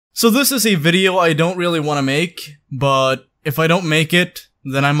So this is a video I don't really want to make, but if I don't make it,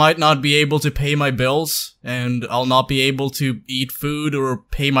 then I might not be able to pay my bills, and I'll not be able to eat food or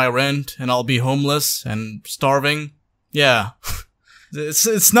pay my rent, and I'll be homeless and starving. Yeah.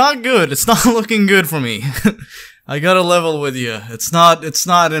 It's not good. It's not looking good for me. I gotta level with you. It's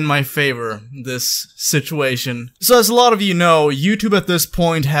not in my favor, this situation. So as a lot of you know, YouTube at this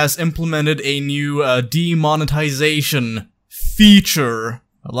point has implemented a new demonetization feature.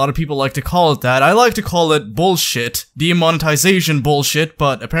 A lot of people like to call it that. I like to call it bullshit. Demonetization bullshit,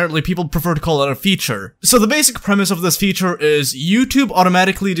 but apparently people prefer to call it a feature. So the basic premise of this feature is YouTube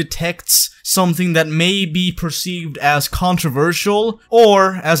automatically detects something that may be perceived as controversial,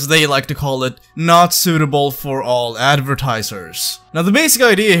 or, as they like to call it, not suitable for all advertisers. Now the basic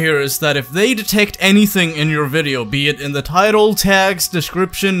idea here is that if they detect anything in your video, be it in the title, tags,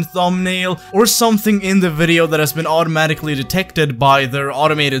 description, thumbnail, or something in the video that has been automatically detected by their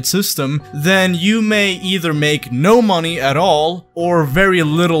automated system, then you may either make no money at all, or very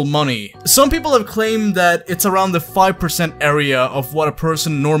little money. Some people have claimed that it's around the 5% area of what a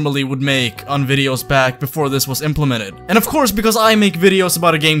person normally would make on videos back before this was implemented. And of course, because I make videos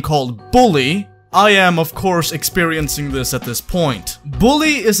about a game called Bully, I am, of course, experiencing this at this point.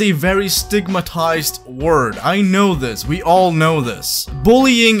 Bully is a very stigmatized word. I know this. We all know this.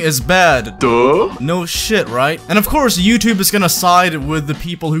 Bullying is bad. Duh. No shit, right? And of course, YouTube is gonna side with the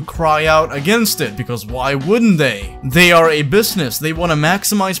people who cry out against it, because why wouldn't they? They are a business. They want to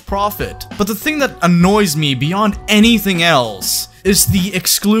maximize profit. But the thing that annoys me beyond anything else is the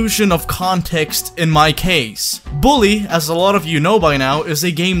exclusion of context in my case. Bully, as a lot of you know by now, is a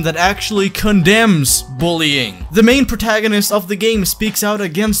game that actually condemns bullying. The main protagonist of the game speaks out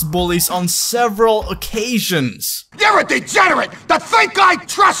against bullies on several occasions. You're a degenerate! To think I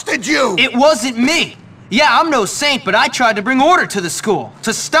trusted you! It wasn't me! Yeah, I'm no saint, but I tried to bring order to the school,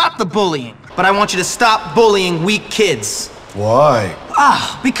 to stop the bullying. But I want you to stop bullying weak kids. Why?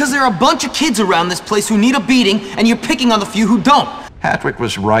 Because there are a bunch of kids around this place who need a beating, and you're picking on the few who don't. Patrick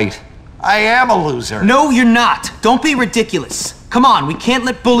was right. I am a loser. No, you're not. Don't be ridiculous. Come on, we can't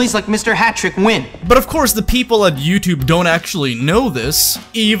let bullies like Mr. Hattrick win. But of course, the people at YouTube don't actually know this,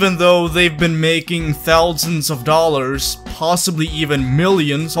 even though they've been making thousands of dollars, possibly even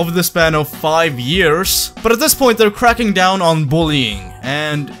millions, over the span of 5 years. But at this point, they're cracking down on bullying.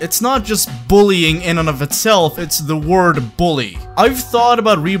 And it's not just bullying in and of itself, it's the word bully. I've thought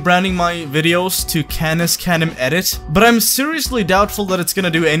about rebranding my videos to Canis Canem Edit, but I'm seriously doubtful that it's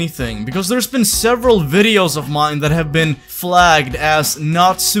gonna do anything, because there's been several videos of mine that have been flagged as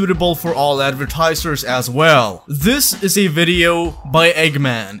not suitable for all advertisers as well. This is a video by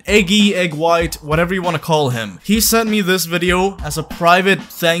Eggman, Eggy, Egg White, whatever you want to call him. He sent me this video as a private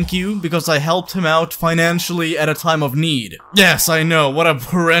thank you because I helped him out financially at a time of need. Yes, I know, what a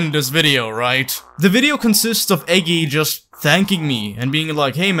horrendous video, right? The video consists of Eggy just thanking me and being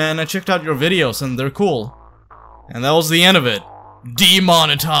like, hey man, I checked out your videos and they're cool. And that was the end of it.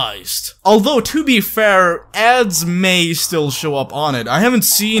 Demonetized. Although, to be fair, ads may still show up on it. I haven't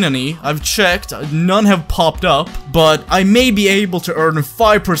seen any, I've checked, none have popped up, but I may be able to earn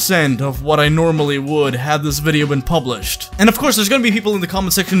 5% of what I normally would had this video been published. And of course, there's gonna be people in the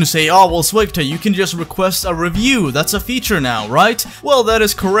comment section who say, oh, well, SWEGTA, you can just request a review, that's a feature now, right? Well, that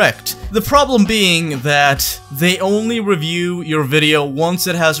is correct. The problem being that they only review your video once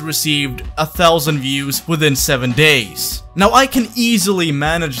it has received 1,000 views within 7 days. Now, I can easily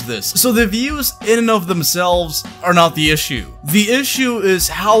manage this, so the views in and of themselves are not the issue. The issue is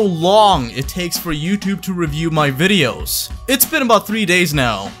how long it takes for YouTube to review my videos. It's been about 3 days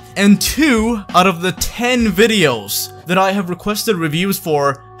now, and 2 out of the 10 videos that I have requested reviews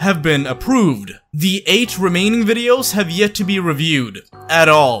for have been approved. The 8 remaining videos have yet to be reviewed at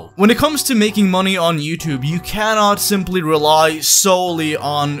all. When it comes to making money on YouTube, you cannot simply rely solely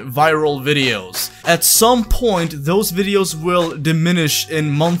on viral videos. At some point, those videos will diminish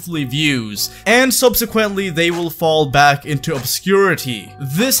in monthly views, and subsequently they will fall back into obscurity.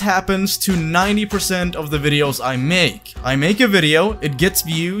 This happens to 90% of the videos I make. I make a video, it gets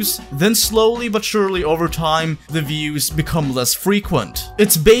views, then slowly but surely over time, the views become less frequent.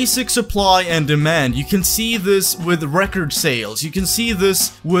 It's basic supply and demand. You can see this with record sales. You can see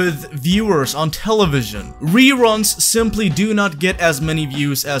this with viewers on television. Reruns simply do not get as many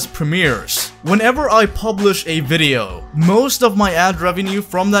views as premieres. Whenever I publish a video, most of my ad revenue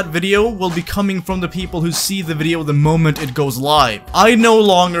from that video will be coming from the people who see the video the moment it goes live. I no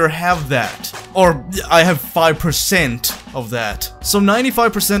longer have that. Or I have 5% of that. So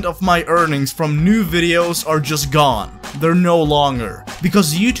 95% of my earnings from new videos are just gone. They're no longer.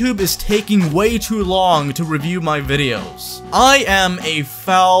 Because YouTube is taking way too long to review my videos. I am a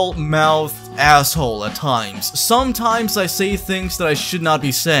foul-mouthed asshole at times. Sometimes I say things that I should not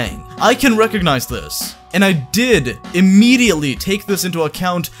be saying. I can recognize this. And I did immediately take this into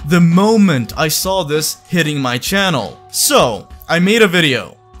account the moment I saw this hitting my channel. So, I made a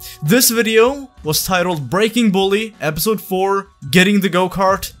video. This video was titled Breaking Bully, Episode 4, Getting the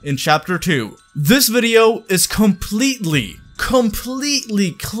Go-Kart in Chapter 2. This video is completely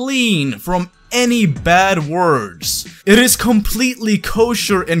clean from any bad words. It is completely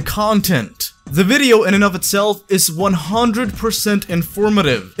kosher in content. The video in and of itself is 100%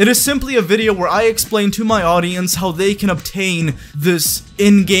 informative. It is simply a video where I explain to my audience how they can obtain this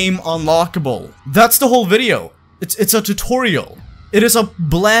in-game unlockable. That's the whole video. It's a tutorial. It is a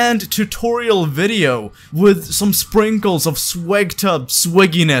bland tutorial video with some sprinkles of SWEGTA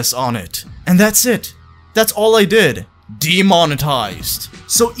swigginess on it. And that's it. That's all I did. Demonetized.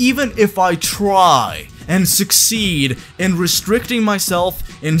 So even if I try and succeed in restricting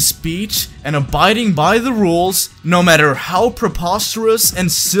myself in speech and abiding by the rules, no matter how preposterous and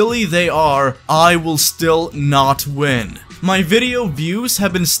silly they are, I will still not win. My video views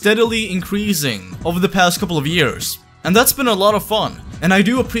have been steadily increasing over the past couple of years, and that's been a lot of fun, and I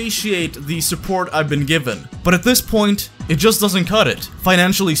do appreciate the support I've been given. But at this point, it just doesn't cut it,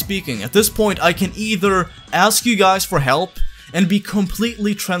 financially speaking. At this point, I can either ask you guys for help and be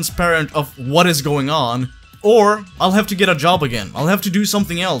completely transparent of what is going on, or I'll have to get a job again. I'll have to do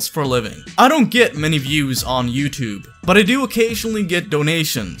something else for a living. I don't get many views on YouTube, but I do occasionally get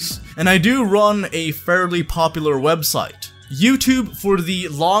donations, and I do run a fairly popular website. YouTube, for the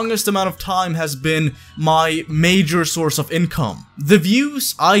longest amount of time, has been my major source of income. The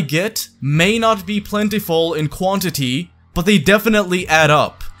views I get may not be plentiful in quantity, but they definitely add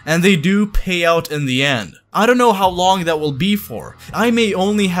up, and they do pay out in the end. I don't know how long that will be for. I may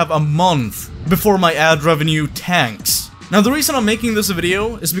only have a month before my ad revenue tanks. Now, the reason I'm making this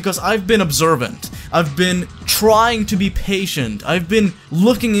video is because I've been observant. I've been trying to be patient. I've been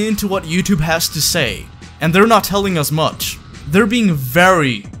looking into what YouTube has to say, and they're not telling us much. They're being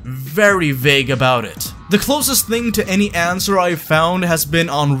very vague about it. The closest thing to any answer I've found has been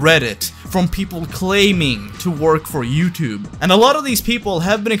on Reddit, from people claiming to work for YouTube. And a lot of these people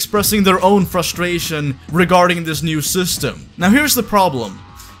have been expressing their own frustration regarding this new system. Now here's the problem.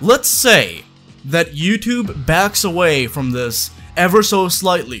 Let's say that YouTube backs away from this ever so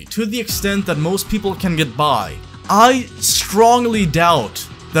slightly, to the extent that most people can get by. I strongly doubt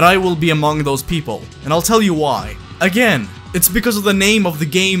that I will be among those people, and I'll tell you why. Again, it's because of the name of the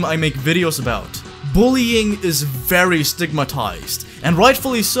game I make videos about. Bullying is very stigmatized, and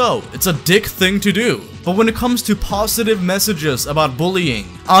rightfully so. It's a dick thing to do. But when it comes to positive messages about bullying,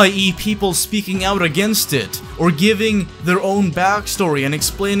 i.e. people speaking out against it, or giving their own backstory and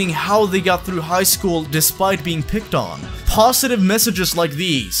explaining how they got through high school despite being picked on, positive messages like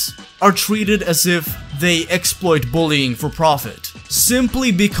these are treated as if they exploit bullying for profit.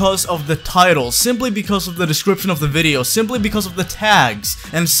 Simply because of the title, simply because of the description of the video, simply because of the tags,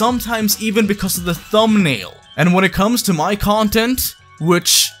 and sometimes even because of the thumbnail. And when it comes to my content,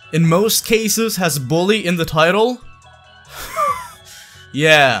 which in most cases has bully in the title,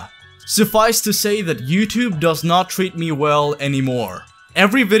 yeah. Suffice to say that YouTube does not treat me well anymore.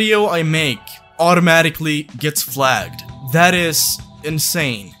 Every video I make automatically gets flagged. That is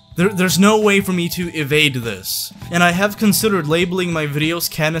insane. There's no way for me to evade this, and I have considered labeling my videos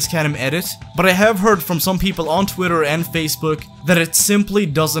Canis Canem Edit, but I have heard from some people on Twitter and Facebook that it simply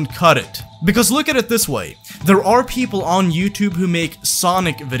doesn't cut it. Because look at it this way, there are people on YouTube who make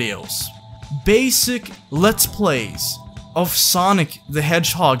Sonic videos. Basic Let's Plays of Sonic the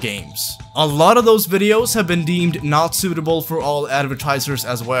Hedgehog games. A lot of those videos have been deemed not suitable for all advertisers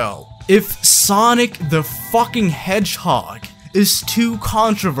as well. If Sonic the fucking Hedgehog is too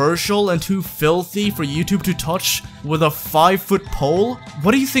controversial and too filthy for YouTube to touch with a 5-foot pole,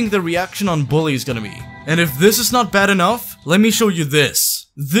 what do you think the reaction on Bully is gonna be? And if this is not bad enough, let me show you this.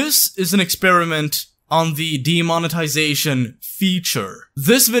 This is an experiment on the demonetization feature.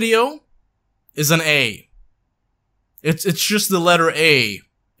 This video is an A. It's just the letter A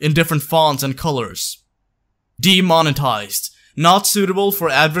in different fonts and colors. Demonetized. Not suitable for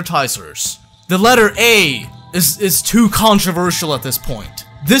advertisers. The letter A is too controversial at this point.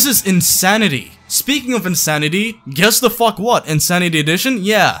 This is insanity. Speaking of insanity, guess the fuck what? Insanity Edition?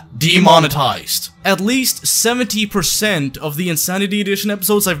 Yeah, demonetized. At least 70% of the Insanity Edition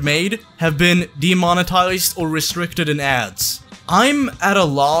episodes I've made have been demonetized or restricted in ads. I'm at a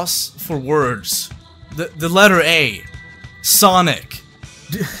loss for words. The letter A. Sonic.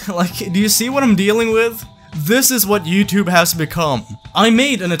 Like, do you see what I'm dealing with? This is what YouTube has become. I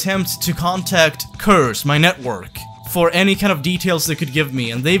made an attempt to contact Curse, my network, for any kind of details they could give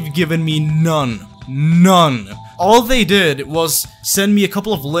me, and they've given me none. None. All they did was send me a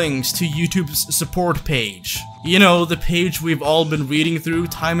couple of links to YouTube's support page. You know, the page we've all been reading through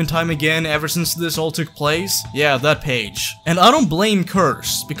time and time again ever since this all took place? Yeah, that page. And I don't blame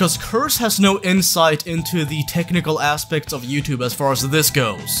Curse, because Curse has no insight into the technical aspects of YouTube as far as this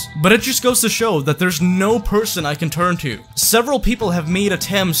goes. But it just goes to show that there's no person I can turn to. Several people have made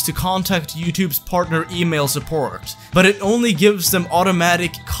attempts to contact YouTube's partner email support, but it only gives them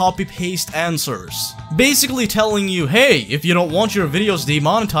automatic copy-paste answers. Basically telling you, hey, if you don't want your videos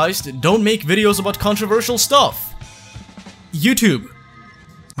demonetized, don't make videos about controversial stuff. YouTube.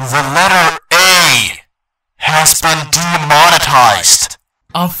 The letter A has been demonetized.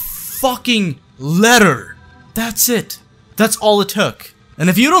 A fucking letter. That's it. That's all it took. And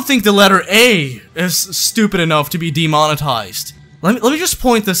if you don't think the letter A is stupid enough to be demonetized, let me just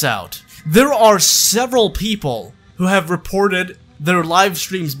point this out. There are several people who have reported their live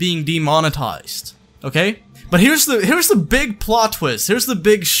streams being demonetized. Okay? But here's the big plot twist. Here's the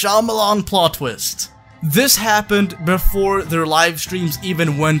big Shyamalan plot twist. This happened before their live streams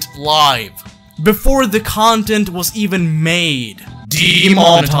even went live. Before the content was even made.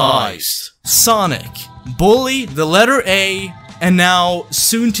 Demonetized. Sonic, Bully, the letter A, and now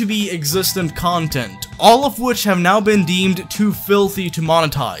soon-to-be existent content, all of which have now been deemed too filthy to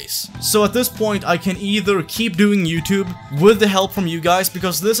monetize. So at this point, I can either keep doing YouTube with the help from you guys,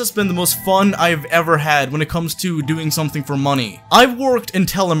 because this has been the most fun I've ever had when it comes to doing something for money. I've worked in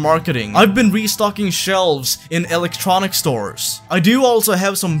telemarketing. I've been restocking shelves in electronic stores. I do also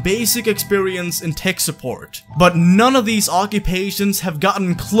have some basic experience in tech support, but none of these occupations have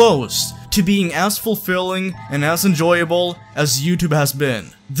gotten close to being as fulfilling and as enjoyable as YouTube has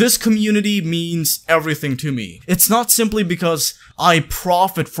been. This community means everything to me. It's not simply because I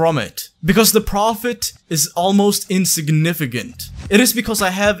profit from it, because the profit is almost insignificant. It is because I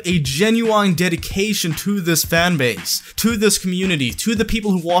have a genuine dedication to this fanbase, to this community, to the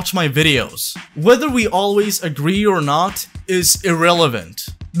people who watch my videos. Whether we always agree or not is irrelevant,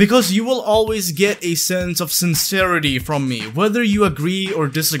 because you will always get a sense of sincerity from me, whether you agree or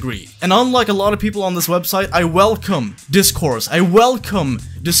disagree. And unlike a lot of people on this website, I welcome discourse, I welcome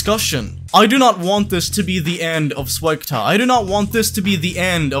discussion. I do not want this to be the end of SWEGTA. I do not want this to be the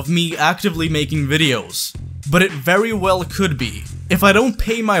end of me actively making videos. But it very well could be. If I don't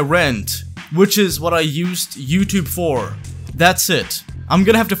pay my rent, which is what I used YouTube for, that's it. I'm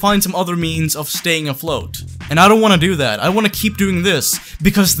gonna have to find some other means of staying afloat. And I don't want to do that. I want to keep doing this,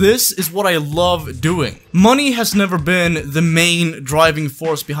 because this is what I love doing. Money has never been the main driving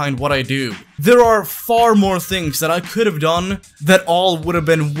force behind what I do. There are far more things that I could have done that all would have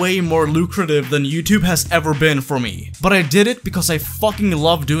been way more lucrative than YouTube has ever been for me. But I did it because I fucking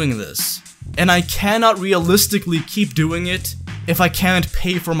love doing this. And I cannot realistically keep doing it if I can't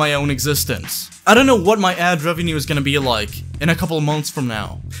pay for my own existence. I don't know what my ad revenue is gonna be like in a couple of months from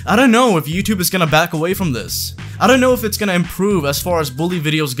now. I don't know if YouTube is gonna back away from this. I don't know if it's gonna improve as far as bully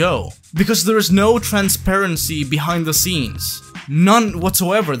videos go, because there is no transparency behind the scenes. None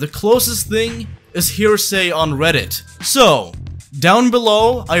whatsoever. The closest thing is hearsay on Reddit. So, down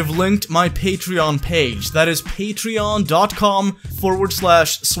below, I've linked my Patreon page. That is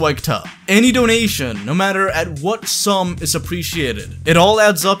patreon.com/SWEGTA. Any donation, no matter at what sum, is appreciated. It all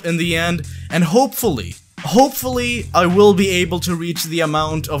adds up in the end, and hopefully I will be able to reach the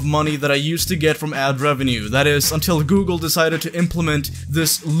amount of money that I used to get from ad revenue. That is, until Google decided to implement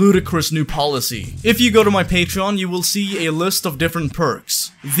this ludicrous new policy. If you go to my Patreon, you will see a list of different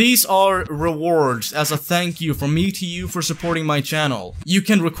perks. These are rewards as a thank you from me to you for supporting my channel. You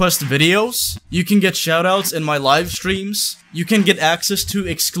can request videos, you can get shoutouts in my live streams, you can get access to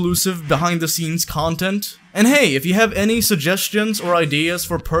exclusive behind-the-scenes content. And hey, if you have any suggestions or ideas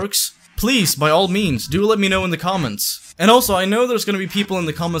for perks, please, by all means, do let me know in the comments. And also, I know there's gonna be people in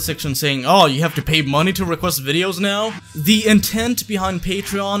the comment section saying, oh, you have to pay money to request videos now? The intent behind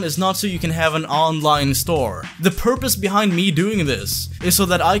Patreon is not so you can have an online store. The purpose behind me doing this is so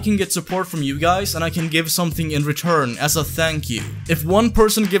that I can get support from you guys and I can give something in return as a thank you. If one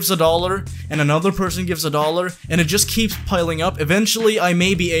person gives $1 and another person gives $1 and it just keeps piling up, eventually I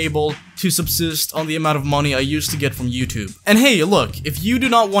may be able to subsist on the amount of money I used to get from YouTube. And hey, look, if you do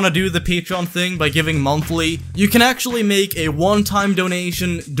not want to do the Patreon thing by giving monthly, you can actually make a one-time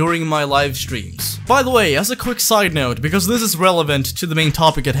donation during my live streams. By the way, as a quick side note, because this is relevant to the main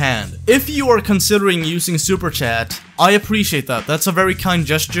topic at hand, if you are considering using Super Chat, I appreciate that. That's a very kind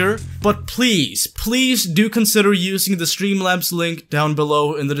gesture, but please do consider using the Streamlabs link down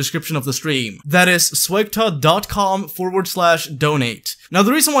below in the description of the stream. That is swegta.com/donate. Now,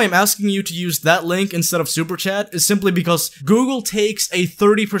 the reason why I'm asking you to use that link instead of Super Chat is simply because Google takes a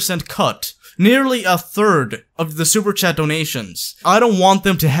 30% cut. Nearly a third of the Super Chat donations. I don't want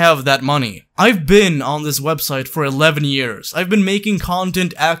them to have that money. I've been on this website for 11 years. I've been making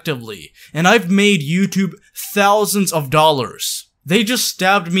content actively, and I've made YouTube thousands of dollars. They just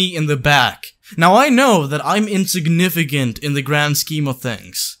stabbed me in the back. Now I know that I'm insignificant in the grand scheme of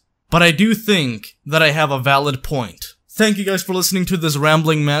things, but I do think that I have a valid point. Thank you guys for listening to this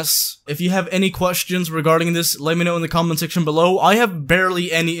rambling mess. If you have any questions regarding this, let me know in the comment section below. I have barely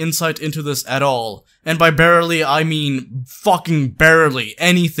any insight into this at all. And by barely, I mean fucking barely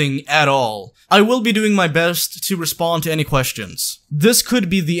anything at all. I will be doing my best to respond to any questions. This could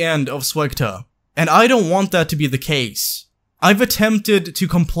be the end of SWEGTA, and I don't want that to be the case. I've attempted to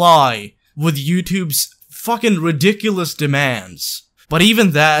comply with YouTube's fucking ridiculous demands, but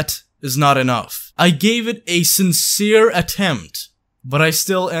even that is not enough. I gave it a sincere attempt, but I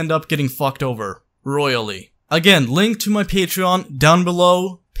still end up getting fucked over royally. Again, link to my Patreon down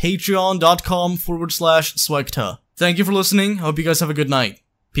below, patreon.com/swegta. Thank you for listening. I hope you guys have a good night.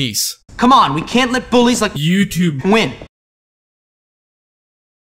 Peace. Come on, we can't let bullies like YouTube win.